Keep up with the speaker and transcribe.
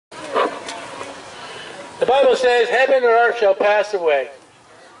The Bible says, heaven and earth shall pass away,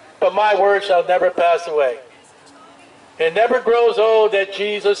 but my word shall never pass away. It never grows old that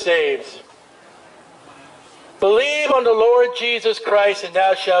Jesus saves. Believe on the Lord Jesus Christ, and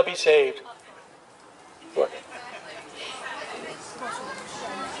thou shalt be saved. What?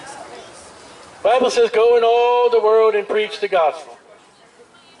 The Bible says, go in all the world and preach the gospel.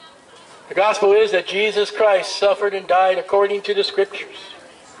 The gospel is that Jesus Christ suffered and died according to the Scriptures,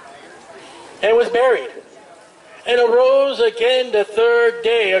 and was buried, and arose again the third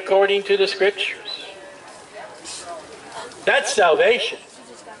day according to the Scriptures. That's salvation.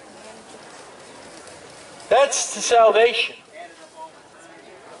 That's the salvation.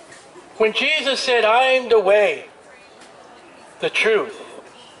 When Jesus said, I am the way, the truth,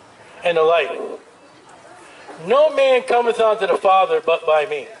 and the life, no man cometh unto the Father but by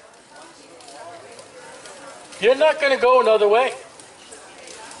me. You're not going to go another way.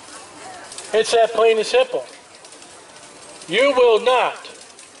 It's that plain and simple. You will not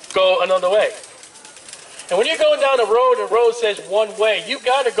go another way. And when you're going down the road and the road says one way, you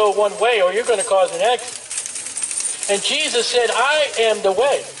got to go one way or you're going to cause an accident. And Jesus said, I am the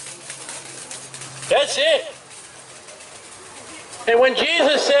way. That's it. And when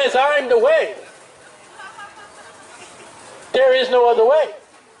Jesus says, I'm the way, there is no other way.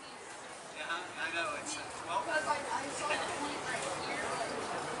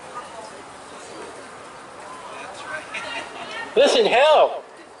 Listen, hell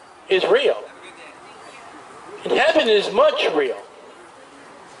is real. And heaven is much real.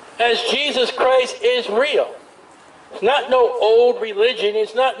 As Jesus Christ is real. It's not no old religion.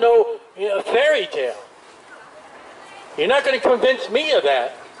 It's not no fairy tale. You're not going to convince me of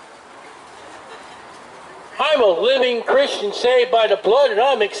that. I'm a living Christian saved by the blood, and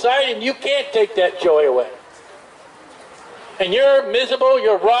I'm excited, and you can't take that joy away. And you're miserable,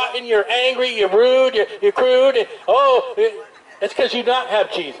 you're rotten, you're angry, you're rude, you're crude, and it's because you not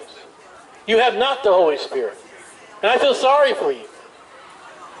have Jesus. You have not the Holy Spirit. And I feel sorry for you.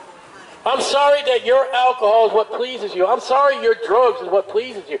 I'm sorry that your alcohol is what pleases you. I'm sorry your drugs is what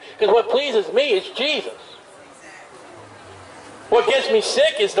pleases you. Because what pleases me is Jesus. What gets me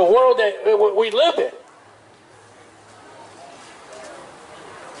sick is the world that we live in.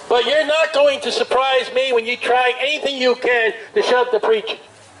 But you're not going to surprise me when you try anything you can to shut the preaching.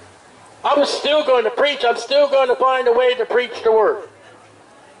 I'm still going to preach. I'm still going to find a way to preach the word.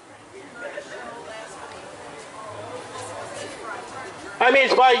 I mean,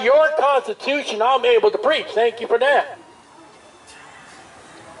 it's by your constitution I'm able to preach. Thank you for that.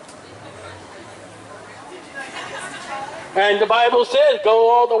 And the Bible says, go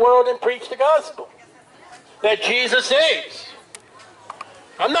all the world and preach the gospel. That Jesus saves.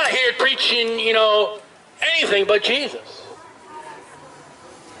 I'm not here preaching, anything but Jesus.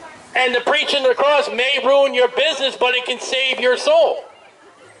 And the preaching of the cross may ruin your business, but it can save your soul.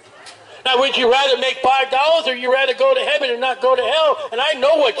 Now, would you rather make $5 or you rather go to heaven and not go to hell? And I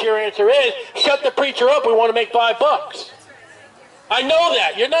know what your answer is. Shut the preacher up. We want to make $5. I know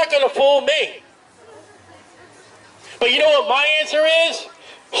that. You're not going to fool me. But you know what my answer is?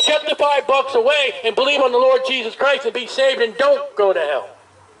 Shut the $5 away and believe on the Lord Jesus Christ and be saved and don't go to hell.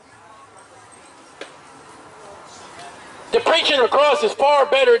 The preaching of the cross is far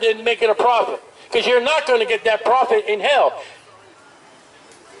better than making a profit, because you're not going to get that profit in hell.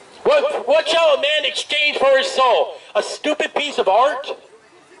 What shall a man exchange for his soul? A stupid piece of art?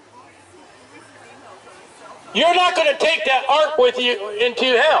 You're not going to take that art with you into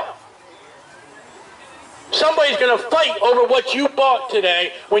hell. Somebody's going to fight over what you bought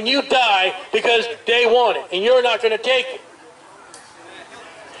today when you die because they want it, and you're not going to take it.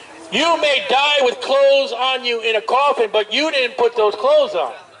 You may die with clothes on you in a coffin, but you didn't put those clothes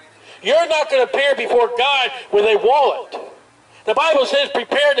on. You're not going to appear before God with a wallet. The Bible says,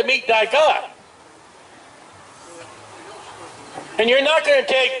 prepare to meet thy God. And you're not going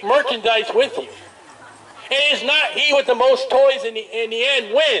to take merchandise with you. It is not he with the most toys in the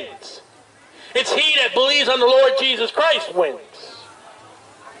end wins. It's he that believes on the Lord Jesus Christ wins.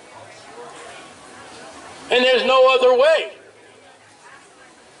 And there's no other way.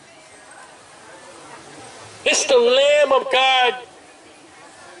 It's the Lamb of God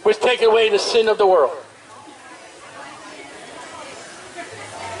which taketh away the sin of the world.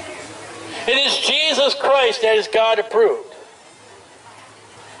 It is Jesus Christ that is God approved.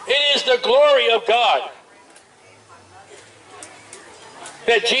 It is the glory of God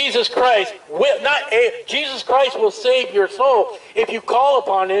that Jesus Christ will save your soul if you call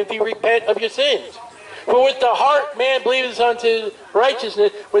upon him, if you repent of your sins. For with the heart man believes unto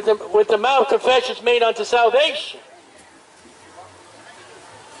righteousness, with the mouth confession is made unto salvation.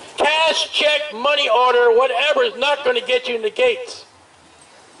 Cast cash, check, money order, whatever is not going to get you in the gates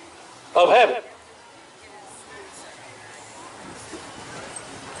of heaven.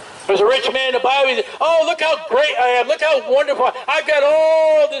 There's a rich man in the Bible. He said, oh, look how great I am. Look how wonderful. I've got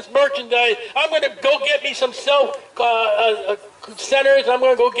all this merchandise. I'm going to go get me some centers. I'm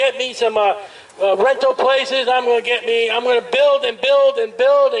going to go get me some rental places. I'm going to build and build and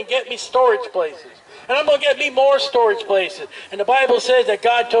build and get me storage places. And I'm going to get me more storage places. And the Bible says that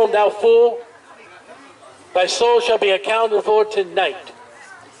God told him, thou fool, thy soul shall be accounted for tonight.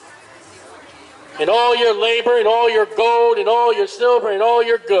 And all your labor and all your gold and all your silver and all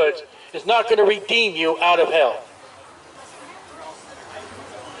your goods is not going to redeem you out of hell.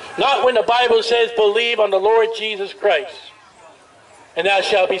 Not when the Bible says, believe on the Lord Jesus Christ, and thou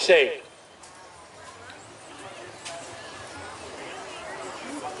shalt be saved.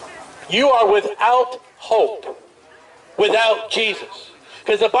 You are without hope, without Jesus.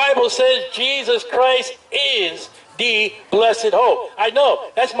 Because the Bible says Jesus Christ is the blessed hope. I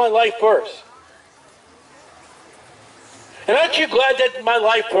know, that's my life verse. And aren't you glad that's my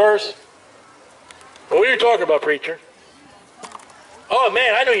life verse? What are you talking about, preacher? Oh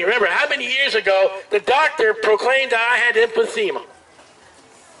man, I don't even remember. How many years ago the doctor proclaimed that I had emphysema.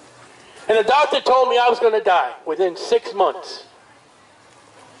 And the doctor told me I was going to die within 6 months.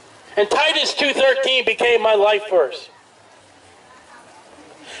 And Titus 2:13 became my life verse.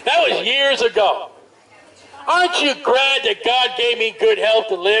 That was years ago. Aren't you glad that God gave me good health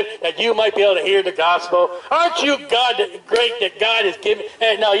to live, that you might be able to hear the gospel? Aren't you great that God has given?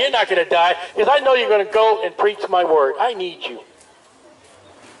 And no, you're not going to die, because I know you're going to go and preach my word. I need you.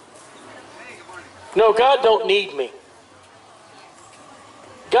 No, God don't need me.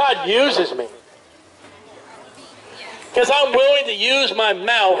 God uses me. Because I'm willing to use my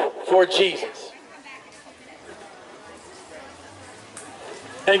mouth for Jesus.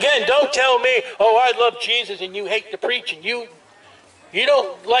 And again, don't tell me, oh, I love Jesus and you hate the preaching. You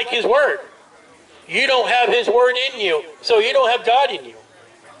don't like his word. You don't have his word in you, so you don't have God in you.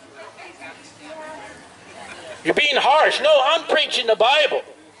 You're being harsh. No, I'm preaching the Bible.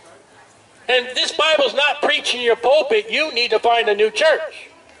 And this Bible's not preaching your pulpit. You need to find a new church.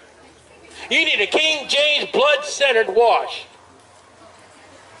 You need a King James blood-centered wash.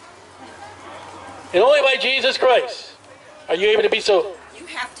 And only by Jesus Christ are you able to be so... You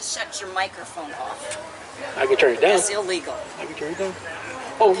have to shut your microphone off. I can turn it down. That's illegal. I can turn it down.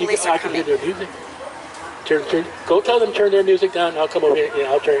 Oh, I can hear their music. Go tell them to turn their music down, and I'll come over here and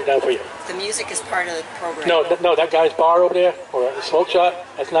I'll turn it down for you. The music is part of the program. No, that guy's bar over there, or a smoke shop,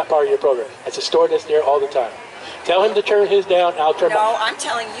 that's not part of your program. That's a store that's there all the time. Tell him to turn his down, I'll turn mine. No, I'm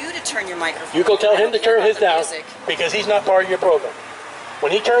telling you to turn your microphone. You go tell him to turn his down, music. because he's not part of your program.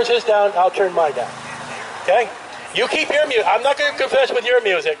 When he turns his down, I'll turn mine down. Okay? You keep your music. I'm not going to confess with your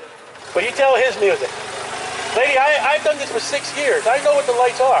music, but you tell his music. Lady, I've done this for 6 years. I know what the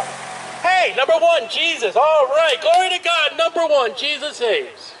lights are. Hey, number one, Jesus. All right, glory to God. Number one, Jesus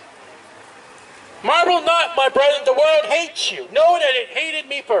saves. Marvel not, my brethren, the world hates you. Know that it hated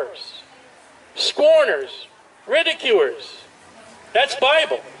me first. Scorners, ridiculers. That's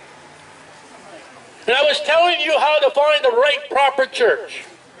Bible. And I was telling you how to find the right proper church.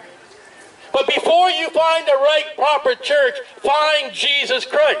 But before you find the right proper church, find Jesus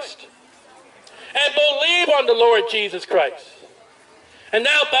Christ. And believe on the Lord Jesus Christ. And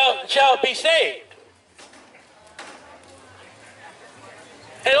thou shalt be saved.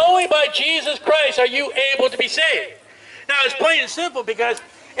 And only by Jesus Christ are you able to be saved. Now it's plain and simple, because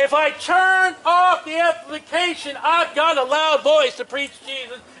if I turn off the application, I've got a loud voice to preach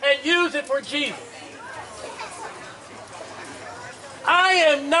Jesus and use it for Jesus. I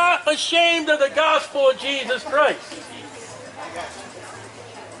am not ashamed of the gospel of Jesus Christ.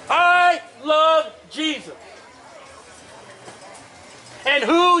 I love Jesus. And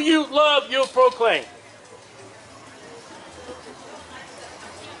who you love, you proclaim.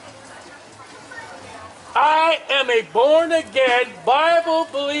 I am a born-again,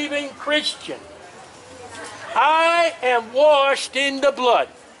 Bible-believing Christian. I am washed in the blood.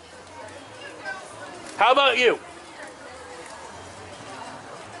 How about you?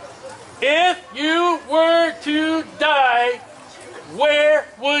 If you were to die, where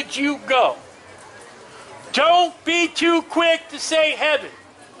would you go? Don't be too quick to say heaven,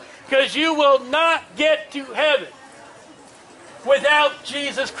 because you will not get to heaven without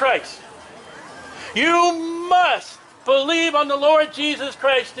Jesus Christ. You must believe on the Lord Jesus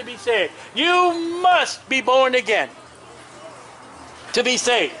Christ to be saved. You must be born again to be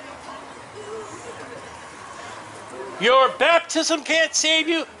saved. Your baptism can't save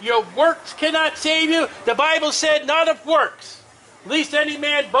you. Your works cannot save you. The Bible said not of works, lest any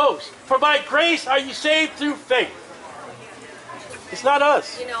man boast. For by grace are you saved through faith. It's not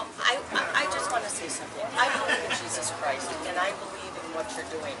us. You know, I just want to say something. I believe in Jesus Christ, and I believe in what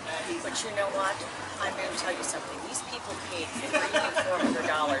you're doing. But you know what? I'm going to tell you something. These people paid $300 and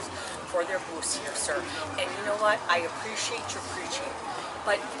 $400 for their booths here, sir. And you know what? I appreciate your preaching.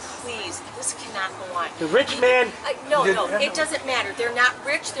 But please, this cannot go on. The rich man... No, it doesn't matter. They're not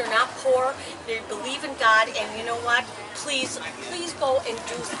rich, they're not poor, they believe in God, and you know what? Please go and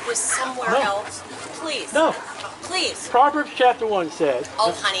do this somewhere else. Please. No. Please. Proverbs chapter 1 says...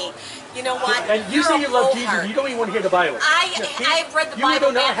 Oh, honey, you know what? And you say you love Jesus, you don't even want to hear the Bible. I've read the Bible.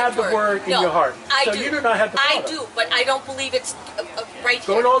 You do not have the word in your heart. So you do not have the Bible. I do, but I don't believe it's right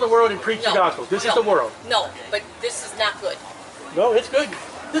here. Go in all the world and preach the gospel. This is the world. No, but this is not good. No, it's good.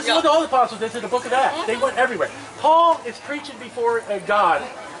 This is what all the apostles did in the book of Acts. They went everywhere. Paul is preaching before a God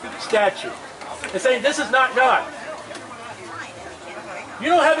statue and saying, this is not God. You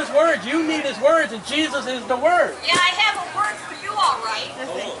don't have his words. You need his words, and Jesus is the word. Yeah, I have a word for you, all right.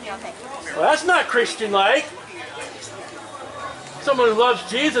 Well, that's not Christian-like. Someone who loves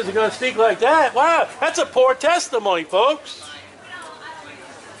Jesus is going to speak like that. Wow, that's a poor testimony, folks.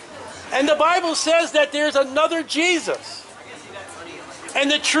 And the Bible says that there's another Jesus. And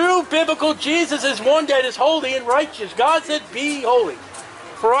the true biblical Jesus is one that is holy and righteous. God said, be holy,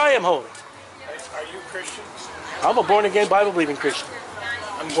 for I am holy. Are you Christian? I'm a born-again, Bible-believing Christian.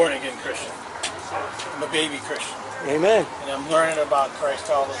 I'm born-again Christian. I'm a baby Christian. Amen. And I'm learning about Christ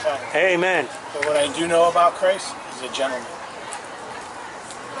all the time. Amen. But what I do know about Christ is a gentleman.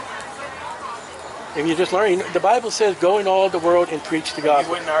 If you just learn, the Bible says, go in all the world and preach the You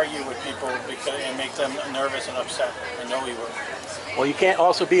gospel. wouldn't argue with people and make them nervous and upset. I know he would. Well, you can't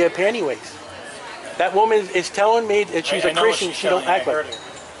also be a panty waste. That woman is telling me that she's a Christian. She don't act like it.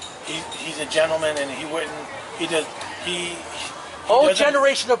 He's a gentleman, and he wouldn't. He does. He whole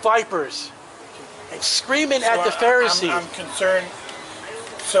generation of vipers, and screaming at the Pharisees. I'm concerned.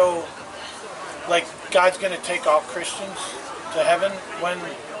 So, like, God's going to take all Christians to heaven when?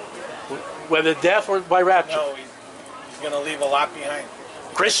 Whether death or by rapture. No, he's going to leave a lot behind.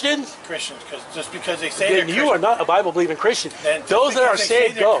 Christians? Christians, just because they say then they're Christians. You are not a Bible-believing Christian. Then those that are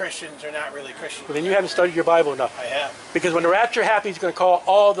saved go. Christians are not really Christians. Well, then you haven't studied your Bible enough. I have. Because when the rapture happens, he's going to call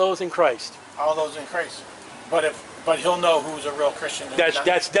all those in Christ. All those in Christ. But he'll know who's a real Christian.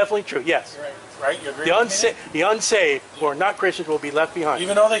 That's definitely true. Yes. Right. You agree with me? The unsaved who are not Christians will be left behind.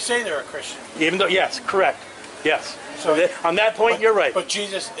 Even though they say they're a Christian. Even though, yes, correct. Yes. So on that point, you're right. But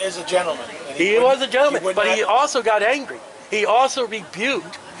Jesus is a gentleman. He was a gentleman, but he also got angry. He also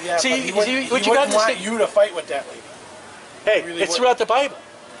rebuked. Yeah, see, what you got to want you to fight with that lady. Hey, really it's throughout the Bible.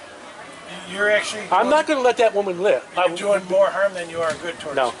 You're actually. I'm not going to let that woman live. You're doing more harm than you are good towards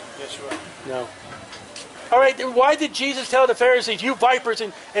her. No. Yes, you are. No. All right, then why did Jesus tell the Pharisees, you vipers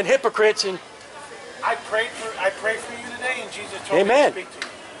and hypocrites? And I prayed for you today, and Jesus told Amen. me to speak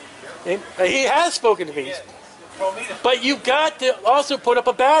to you. And he has spoken to me. Yeah. Told me to. But you got to also put up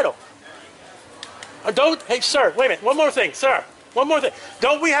a battle. Hey, sir, wait a minute. One more thing, sir. One more thing.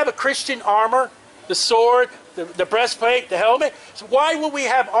 Don't we have a Christian armor? The sword, the breastplate, the helmet? So why would we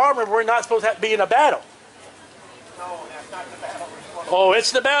have armor if we're not supposed to be in a battle? No, that's not the battle. Oh,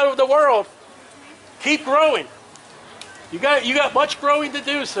 it's the battle of the world. Keep growing. You got much growing to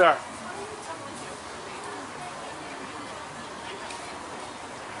do, sir.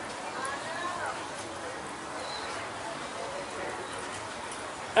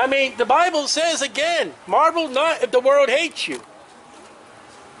 I mean, the Bible says again, marvel not if the world hates you.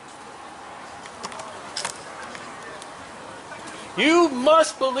 You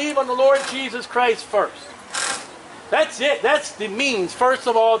must believe on the Lord Jesus Christ first. That's it. That's the means, first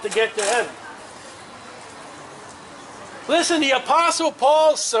of all, to get to heaven. Listen, the Apostle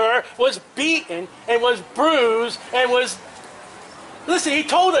Paul, sir, was beaten and was bruised and was... Listen, he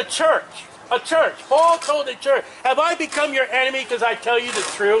told a church. Paul told the church, have I become your enemy because I tell you the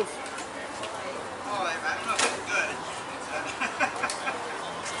truth? Oh, I don't know if it's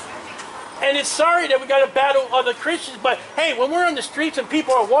good. And it's sorry that we got to battle other Christians, but hey, when we're on the streets and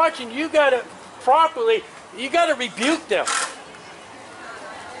people are watching, you got to rebuke them.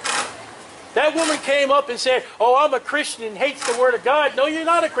 That woman came up and said, oh, I'm a Christian and hates the Word of God. No, you're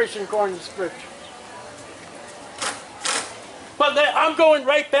not a Christian according to Scripture. But I'm going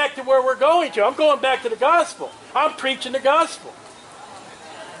right back to where we're going to. I'm going back to the gospel. I'm preaching the gospel.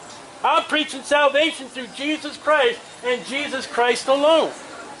 I'm preaching salvation through Jesus Christ and Jesus Christ alone.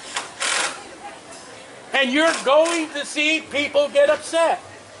 And you're going to see people get upset.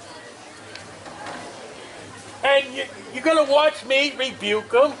 And you're going to watch me rebuke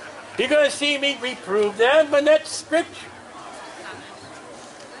them. You're going to see me reprove them, and that's Scripture.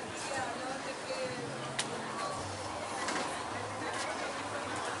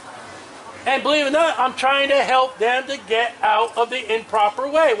 And believe it or not, I'm trying to help them to get out of the improper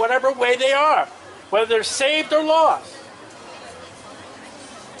way, whatever way they are, whether they're saved or lost.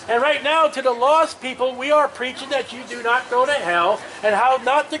 And right now, to the lost people, we are preaching that you do not go to hell, and how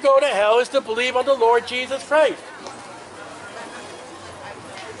not to go to hell is to believe on the Lord Jesus Christ.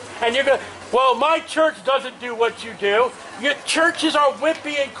 And you're going to, well, my church doesn't do what you do. Your churches are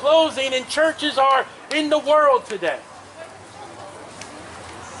whippy and closing, and churches are in the world today.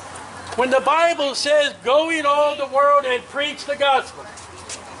 When the Bible says, go in all the world and preach the gospel.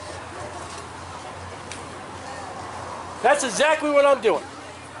 That's exactly what I'm doing.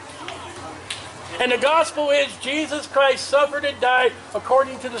 And the gospel is Jesus Christ suffered and died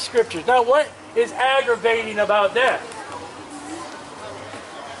according to the scriptures. Now, what is aggravating about that?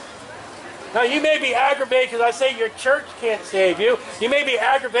 Now, you may be aggravated because I say your church can't save you. You may be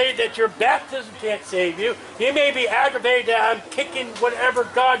aggravated that your baptism can't save you. You may be aggravated that I'm kicking whatever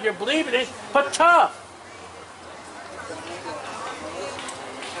God you're believing in, but tough.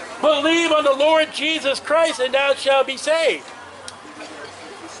 Believe on the Lord Jesus Christ and thou shalt be saved.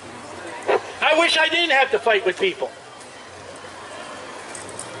 I wish I didn't have to fight with people.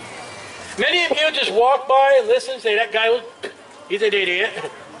 Many of you just walk by and listen and say, that guy was, he's an idiot.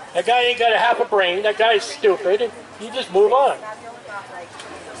 That guy ain't got a half a brain. That guy's stupid. And you just move on.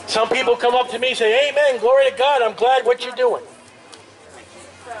 Some people come up to me and say, amen, glory to God, I'm glad what you're doing.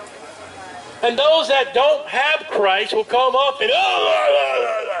 And those that don't have Christ will come up and,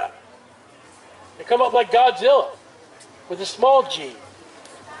 they come up like Godzilla with a small G.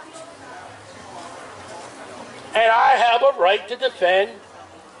 And I have a right to defend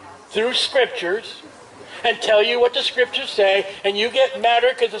through scriptures and tell you what the scriptures say, and you get madder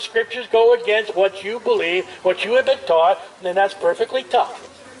because the scriptures go against what you believe, what you have been taught, and then that's perfectly tough.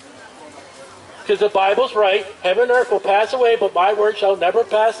 Because the Bible's right, heaven and earth will pass away, but my word shall never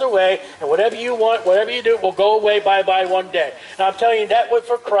pass away, and whatever you want, whatever you do, will go away bye-bye one day. And I'm telling you, that what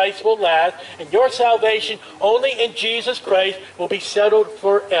for Christ will last, and your salvation only in Jesus Christ will be settled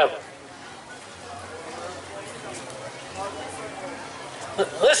forever.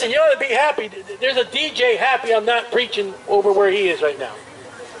 Listen, you ought to be happy. There's a DJ happy I'm not preaching over where he is right now.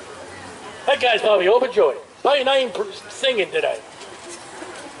 That guy's probably overjoyed. Probably not even singing today.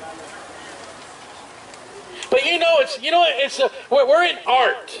 But we're in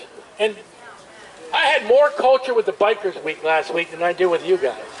art, and I had more culture with the Bikers Week last week than I did with you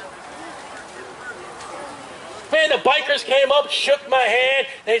guys. Man, the bikers came up, shook my hand,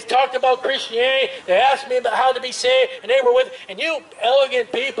 they talked about Christianity, they asked me about how to be saved, and they were with, and you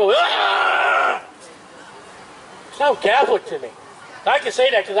elegant people, sound Catholic to me. I can say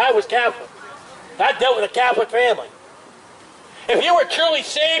that because I was Catholic. I dealt with a Catholic family. If you were truly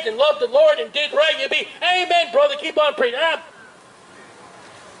saved and loved the Lord and did right, you'd be, amen, brother, keep on preaching.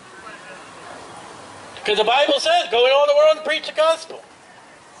 Because the Bible says, go in all the world and preach the gospel.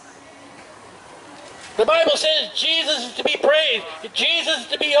 The Bible says Jesus is to be praised. Jesus is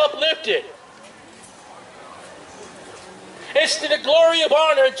to be uplifted. It's to the glory of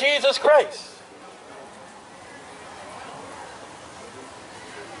honor of Jesus Christ.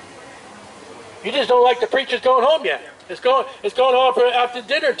 You just don't like the preachers going home yet. It's going on after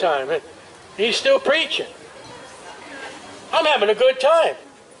dinner time. And he's still preaching. I'm having a good time.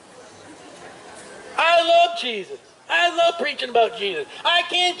 I love Jesus. I love preaching about Jesus. I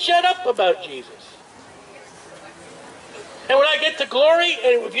can't shut up about Jesus. And when I get to glory,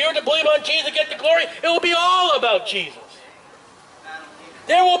 and if you're to believe on Jesus and get to glory, it will be all about Jesus.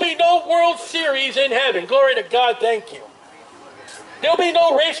 There will be no World Series in heaven. Glory to God, thank you. There'll be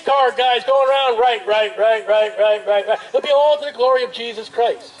no race car guys going around right. It'll be all to the glory of Jesus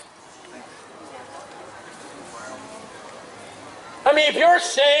Christ. I mean, if you're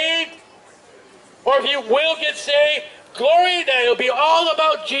saved, or if you will get saved, glory, then it'll be all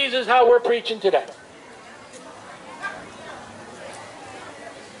about Jesus, how we're preaching today.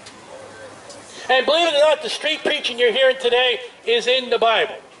 And believe it or not, the street preaching you're hearing today is in the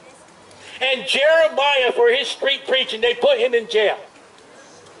Bible. And Jeremiah, for his street preaching, they put him in jail.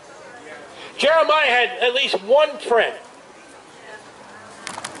 Jeremiah had at least one friend.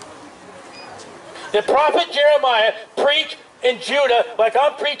 The prophet Jeremiah preached in Judah like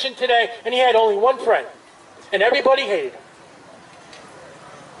I'm preaching today, and he had only one friend. And everybody hated him.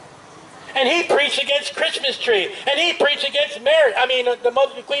 And he preached against Christmas tree. And he preached against Mary. The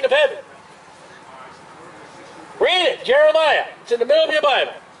mother, the Queen of Heaven. Read it, Jeremiah. It's in the middle of your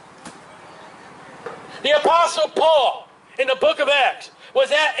Bible. The Apostle Paul, in the book of Acts,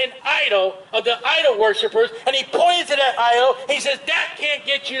 was at an idol of the idol worshippers, and he pointed to that idol. He says, that can't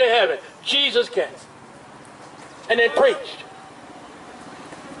get you to heaven. Jesus can. And then preached.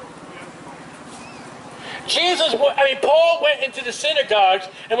 Paul went into the synagogues,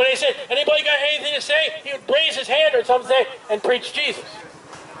 and when they said, anybody got anything to say? He would raise his hand or something and preach Jesus.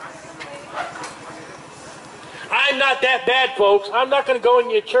 I'm not that bad, folks. I'm not going to go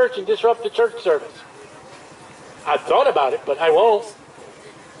into your church and disrupt the church service. I've thought about it, but I won't.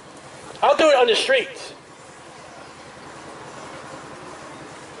 I'll do it on the streets.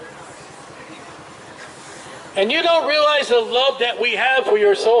 And you don't realize the love that we have for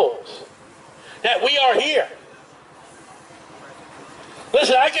your souls. That we are here.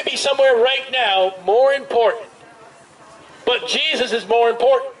 Listen, I could be somewhere right now more important. But Jesus is more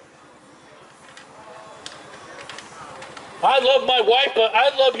important. I love my wife, but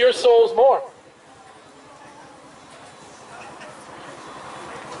I love your souls more.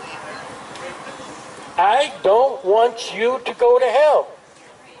 I don't want you to go to hell.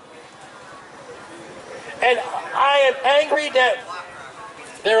 And I am angry that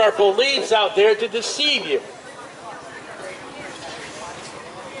there are beliefs out there to deceive you.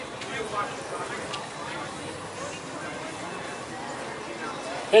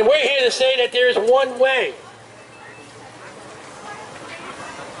 And we're here to say that there is one way.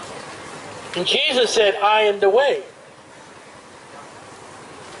 And Jesus said, I am the way.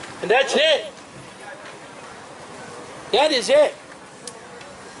 And that's it. That is it.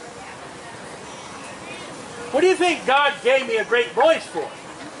 What do you think God gave me a great voice for?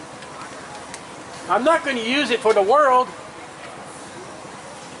 I'm not going to use it for the world.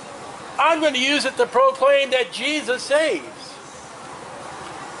 I'm going to use it to proclaim that Jesus saves.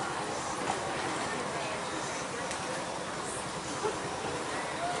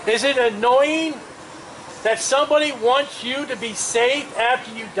 Is it annoying that somebody wants you to be saved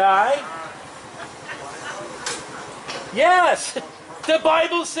after you die? Yes, the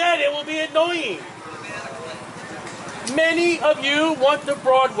Bible said it will be annoying. Many of you want the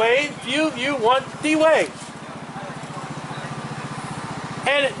broad way, few of you want the way.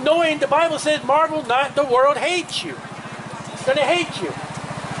 And knowing the Bible says, marvel not, the world hates you. It's going to hate you.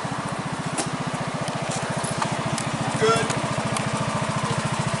 Good.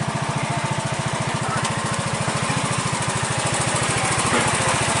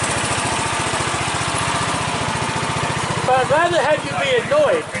 But I'd rather have you be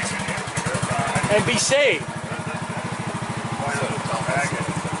annoyed and be saved.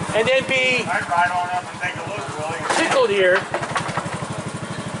 And then be tickled here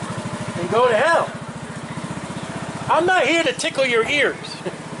and go to hell. I'm not here to tickle your ears.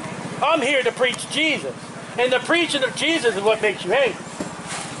 I'm here to preach Jesus. And the preaching of Jesus is what makes you angry.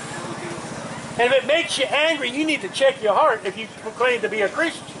 And if it makes you angry, you need to check your heart if you proclaim to be a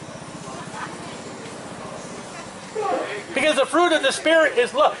Christian. Because the fruit of the Spirit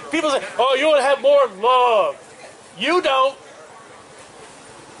is love. People say, oh, you want to have more love. You don't.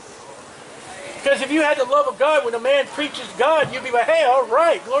 Because if you had the love of God, when a man preaches God, you'd be like, hey, all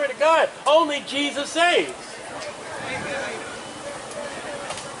right, glory to God. Only Jesus saves.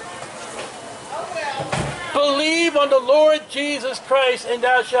 Believe on the Lord Jesus Christ and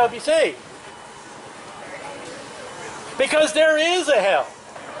thou shalt be saved. Because there is a hell.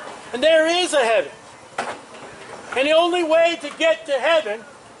 And there is a heaven. And the only way to get to heaven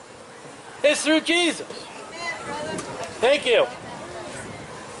is through Jesus. Thank you.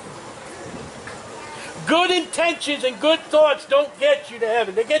 Good intentions and good thoughts don't get you to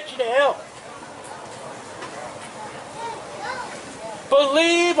heaven. They get you to hell.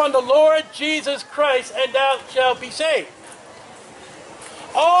 Believe on the Lord Jesus Christ and thou shalt be saved.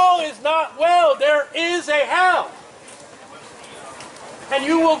 All is not well. There is a hell. And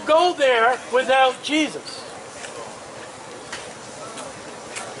you will go there without Jesus.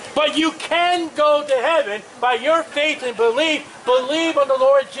 But you can go to heaven by your faith and belief. Believe on the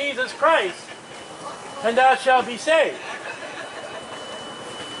Lord Jesus Christ, and thou shalt be saved.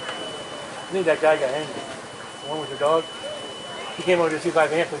 I think that guy got angry. The one with the dog. He came over to see if I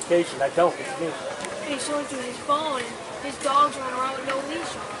have amplification. I don't. It's me. He showed you his phone. His dog's running around with no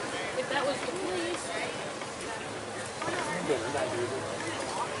leash on. If that was the police.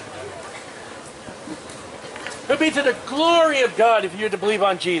 It would be to the glory of God if you were to believe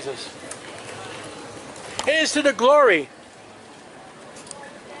on Jesus. It is to the glory.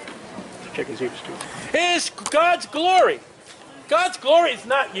 Check his ears too. It is God's glory. God's glory is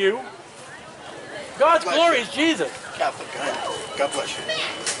not you. God's glory is Jesus. Catholic guy. God bless you.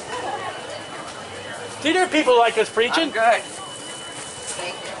 See, there are people like us preaching. I'm good.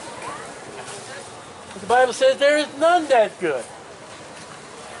 The Bible says there is none that good.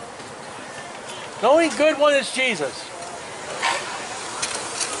 The only good one is Jesus.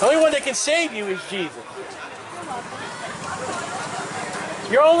 The only one that can save you is Jesus.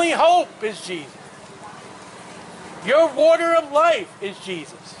 Your only hope is Jesus. Your water of life is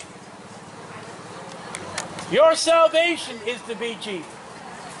Jesus. Your salvation is to be Jesus.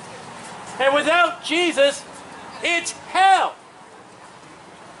 And without Jesus, it's hell.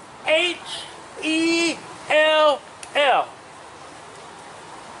 H-E-L-L.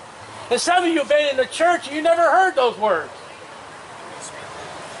 And some of you have been in the church and you never heard those words.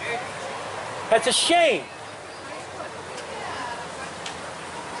 That's a shame.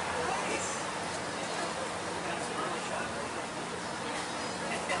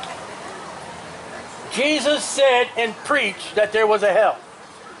 Jesus said and preached that there was a hell.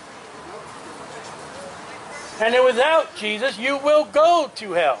 And that without Jesus, you will go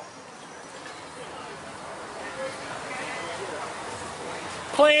to hell.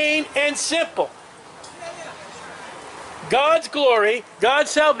 Plain and simple. God's glory,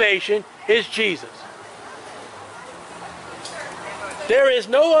 God's salvation is Jesus. There is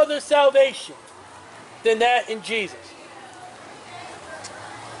no other salvation than that in Jesus.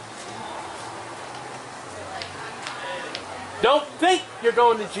 Don't think you're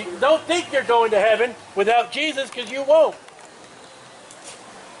going to heaven without Jesus, because you won't.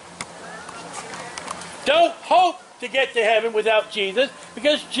 Don't hope to get to heaven without Jesus,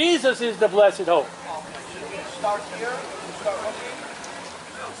 because Jesus is the blessed hope.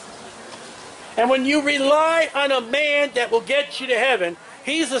 And when you rely on a man that will get you to heaven,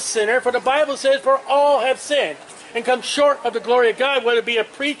 he's a sinner, for the Bible says, for all have sinned and come short of the glory of God, whether it be a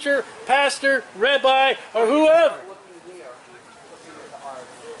preacher, pastor, rabbi, or whoever.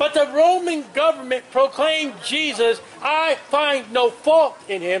 But the Roman government proclaimed Jesus, I find no fault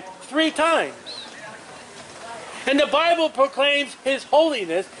in him, 3 times. And the Bible proclaims his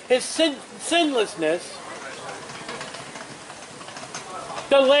holiness, his sinlessness,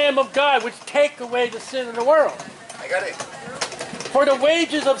 the Lamb of God, which take away the sin of the world. I got it. For the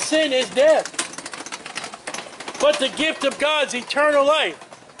wages of sin is death, but the gift of God's eternal life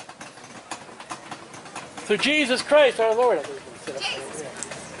through Jesus Christ our Lord.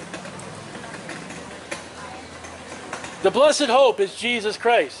 The blessed hope is Jesus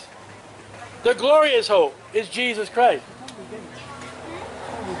Christ. The glorious hope is Jesus Christ. 9:30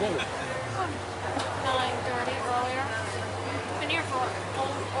 earlier. Been here for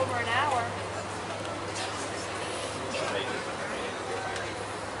over an hour.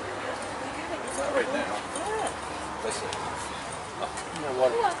 Right now. Listen.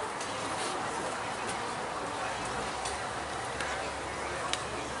 Water.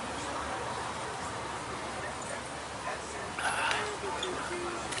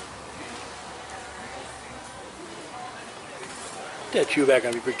 That chew back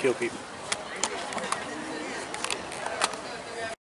on me for kill people.